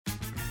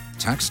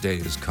Tax day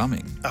is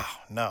coming. Oh,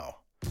 no.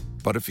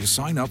 But if you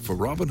sign up for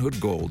Robinhood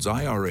Gold's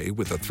IRA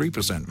with a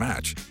 3%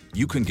 match,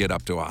 you can get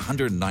up to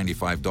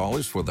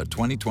 $195 for the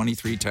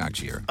 2023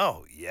 tax year.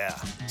 Oh, yeah.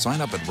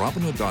 Sign up at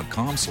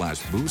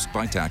Robinhood.com/boost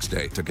by tax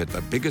day to get the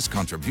biggest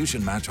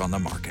contribution match on the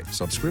market.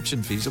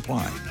 Subscription fees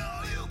apply.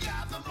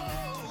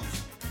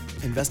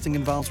 Investing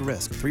involves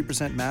risk.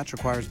 3% match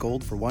requires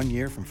gold for 1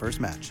 year from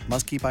first match.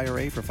 Must keep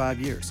IRA for 5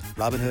 years.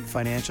 Robinhood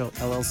Financial,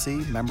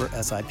 LLC, member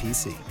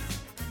SIPC.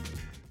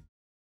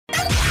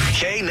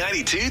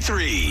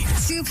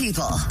 K92-3. Two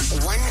people,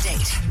 one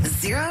date,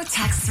 0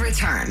 texts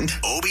returned.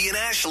 Obie and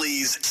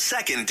Ashley's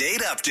second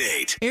date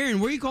update. Erin,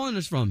 where are you calling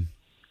us from?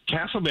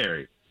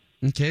 Castleberry.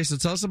 Okay, so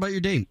tell us about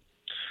your date.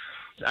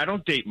 I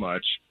don't date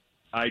much.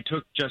 I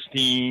took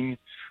Justine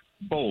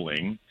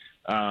bowling.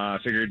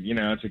 Figured,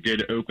 it's a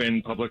good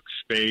open public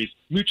space,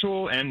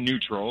 mutual and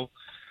neutral.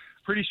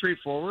 Pretty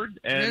straightforward.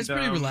 And it's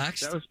pretty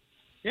relaxed.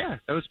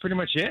 That was pretty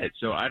much it.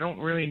 So I don't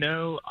really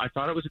know. I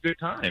thought it was a good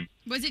time.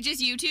 Was it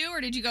just you two,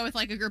 or did you go with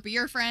like a group of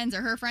your friends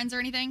or her friends or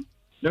anything?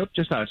 Nope,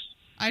 just us.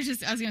 I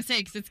was going to say,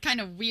 because it's kind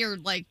of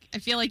weird. Like, I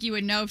feel like you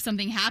would know if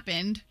something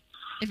happened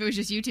if it was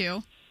just you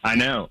two. I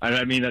know.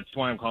 I mean, that's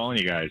why I'm calling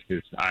you guys,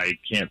 because I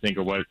can't think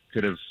of what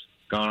could have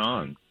gone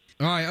on.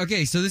 All right,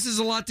 okay, so this is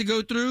a lot to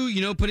go through.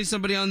 Putting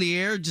somebody on the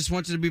air, just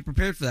want you to be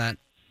prepared for that.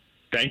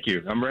 Thank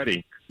you. I'm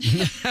ready. Do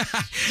you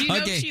know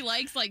if she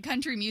likes, like,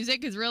 country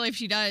music? Because really, if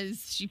she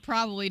does, she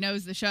probably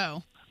knows the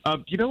show.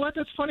 You know what?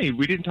 That's funny.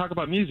 We didn't talk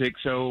about music,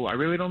 so I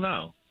really don't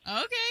know.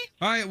 Okay.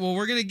 All right, well,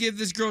 we're going to give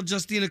this girl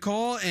Justine a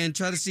call and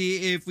try to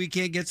see if we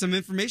can't get some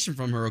information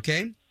from her,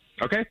 okay?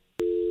 Okay.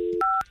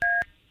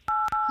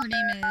 Her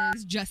name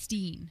is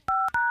Justine.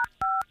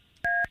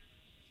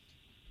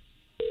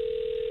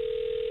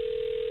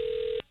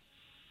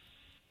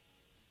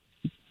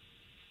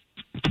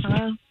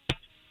 Hello?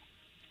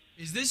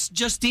 Is this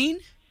Justine?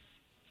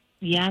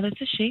 Yeah, this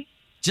is she.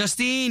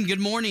 Justine, good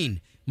morning.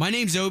 My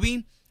name's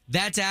Obie.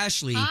 That's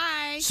Ashley.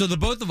 Hi. So the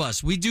both of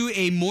us, we do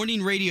a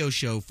morning radio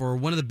show for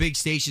one of the big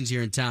stations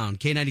here in town,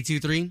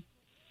 K92.3.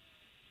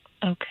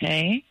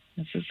 Okay.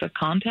 Is this a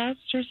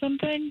contest or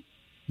something?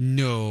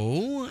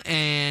 No.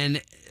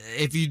 And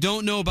if you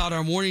don't know about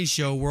our morning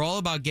show, we're all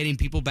about getting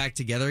people back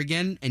together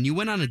again. And you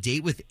went on a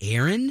date with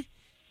Erin?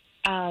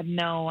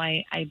 No,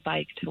 I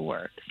bike to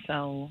work,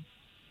 so...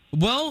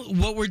 Well,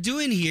 what we're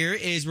doing here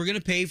is we're going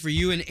to pay for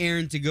you and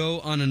Erin to go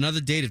on another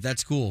date, if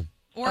that's cool.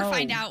 Or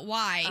find out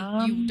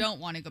why you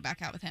don't want to go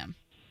back out with him.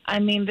 I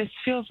mean, this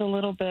feels a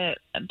little bit...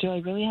 Do I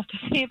really have to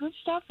say this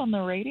stuff on the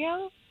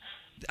radio?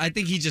 I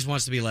think he just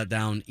wants to be let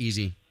down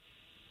easy.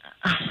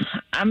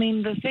 I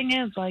mean, the thing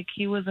is, like,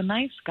 he was a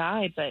nice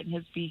guy, but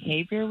his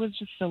behavior was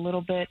just a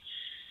little bit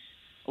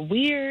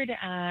weird,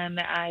 and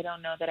I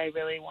don't know that I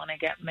really want to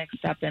get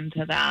mixed up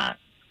into that.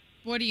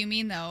 What do you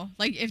mean, though?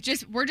 Like,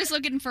 we're just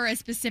looking for as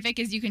specific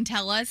as you can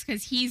tell us,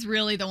 because he's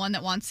really the one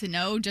that wants to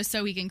know, just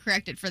so he can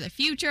correct it for the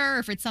future, or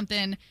if it's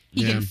something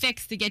he can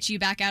fix to get you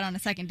back out on a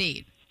second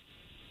date.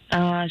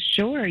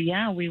 Sure,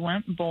 yeah. We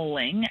went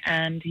bowling,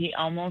 and he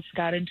almost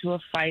got into a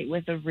fight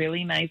with a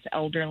really nice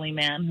elderly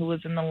man who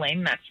was in the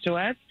lane next to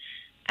us,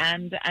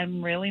 and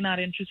I'm really not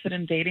interested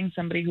in dating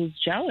somebody who's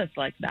jealous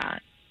like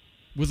that.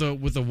 With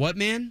a what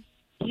man?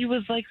 He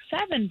was like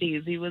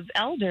 70s. He was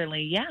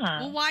elderly, yeah.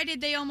 Well, why did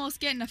they almost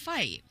get in a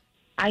fight?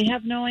 I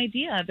have no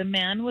idea. The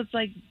man was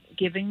like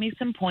giving me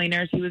some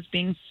pointers. He was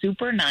being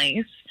super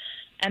nice.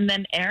 And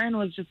then Erin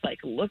was just like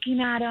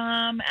looking at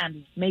him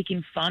and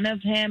making fun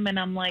of him. And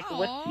I'm like,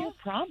 what's your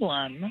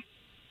problem?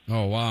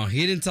 Oh, wow.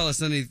 He didn't tell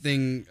us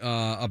anything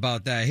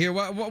about that. Here,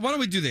 why don't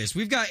we do this?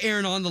 We've got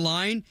Erin on the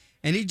line,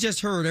 and he just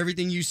heard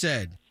everything you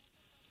said.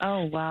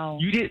 Oh, wow.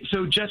 You did.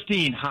 So,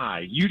 Justine,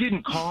 hi. You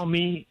didn't call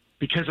me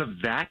because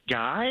of that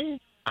guy?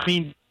 I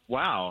mean,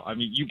 wow. I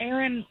mean,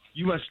 Erin,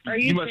 you must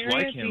serious?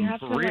 like him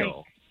for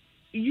real.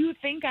 You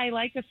think I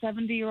like a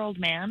 70-year-old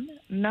man?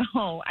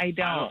 No, I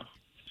don't.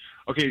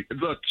 Okay,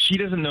 look, she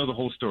doesn't know the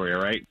whole story,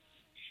 all right?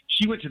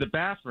 She went to the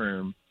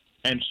bathroom,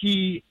 and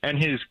he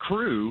and his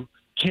crew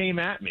came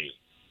at me.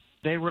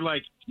 They were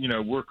like,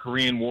 we're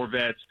Korean war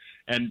vets,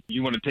 and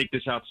you want to take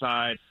this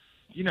outside.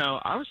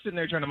 I was sitting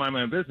there trying to mind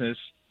my own business.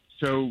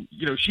 So,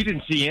 she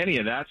didn't see any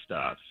of that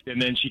stuff.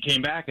 And then she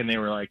came back, and they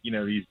were like,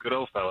 these good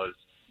old fellas.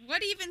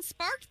 What even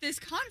sparked this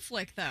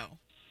conflict, though?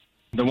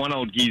 The one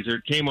old geezer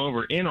came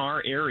over in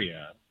our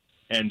area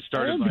and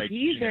started,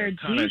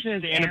 kind of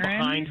standing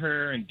behind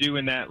her and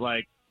doing that,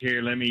 like,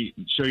 here, let me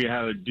show you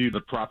how to do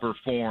the proper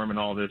form and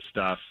all this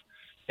stuff.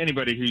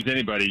 Anybody who's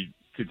anybody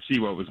could see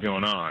what was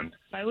going on.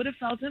 If I would have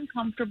felt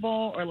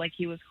uncomfortable or like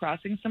he was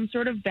crossing some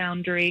sort of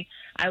boundary,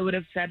 I would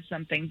have said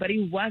something, but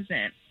he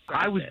wasn't.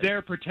 I was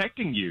there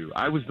protecting you.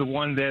 I was the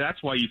one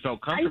that's why you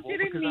felt comfortable. I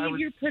didn't need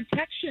your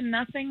protection.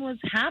 Nothing was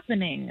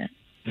happening.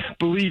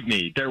 Believe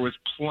me, there was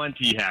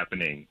plenty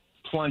happening.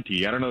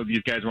 Plenty. I don't know if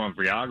these guys were on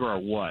Viagra or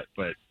what,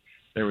 but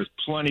there was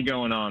plenty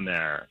going on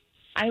there.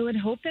 I would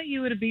hope that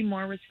you would be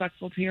more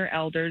respectful to your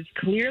elders.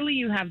 Clearly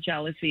you have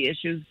jealousy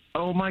issues.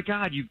 Oh, my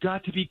God, you've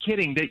got to be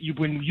kidding.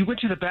 When you went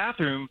to the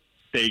bathroom,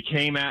 they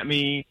came at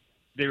me.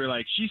 they were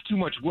like, she's too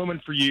much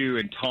woman for you,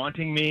 and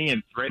taunting me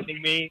and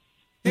threatening me.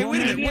 Hey,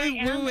 wait a minute. Maybe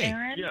Wait.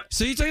 Aaron. Yeah.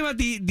 So you're talking about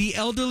the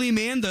elderly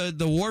man,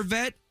 the war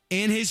vet,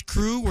 and his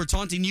crew were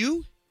taunting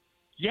you?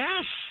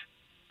 Yes,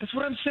 that's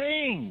what I'm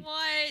saying.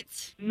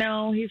 What?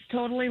 No, he's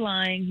totally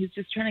lying. He's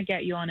just trying to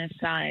get you on his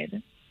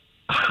side.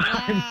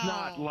 I'm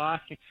not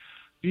lying.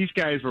 These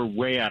guys were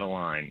way out of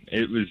line.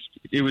 It was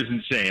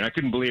insane. I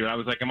couldn't believe it. I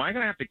was like, am I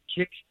going to have to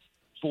kick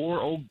 4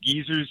 old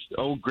geezers,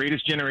 old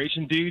greatest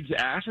generation dudes'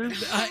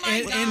 asses?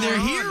 And they're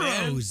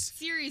heroes.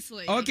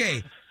 Seriously.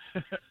 Okay.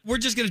 We're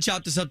just going to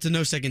chop this up to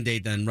no second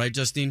date then, right,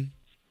 Justine?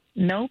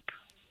 Nope.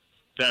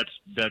 That's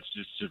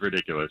just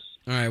ridiculous.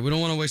 All right. We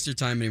don't want to waste your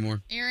time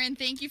anymore. Aaron,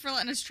 thank you for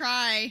letting us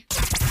try.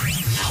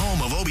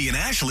 Home of Obie and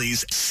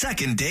Ashley's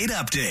second date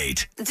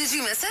update. Did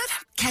you miss it?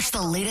 Catch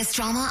the latest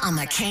drama on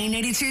the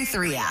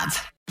K82-3 app.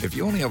 If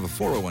you only have a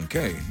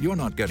 401k, you're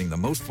not getting the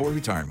most for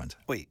retirement.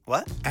 Wait,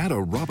 what? Add a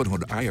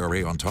Robinhood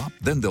IRA on top,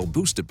 then they'll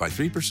boost it by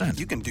 3%.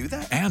 You can do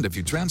that? And if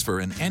you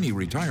transfer in any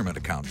retirement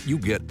account, you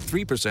get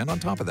 3% on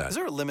top of that. Is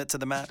there a limit to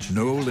the match?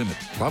 No limit.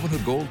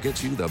 Robinhood Gold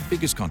gets you the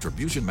biggest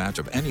contribution match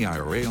of any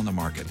IRA on the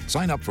market.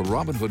 Sign up for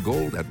Robinhood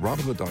Gold at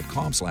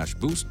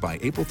Robinhood.com/boost by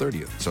April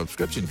 30th.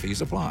 Subscription fees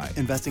apply.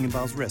 Investing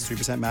involves risk.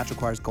 3% match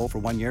requires gold for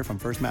 1 year from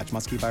first match.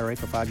 Must keep IRA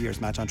for 5 years.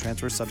 Match on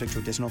transfers subject to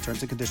additional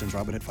terms and conditions.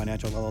 Robinhood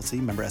Financial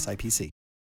LLC, member SIPC.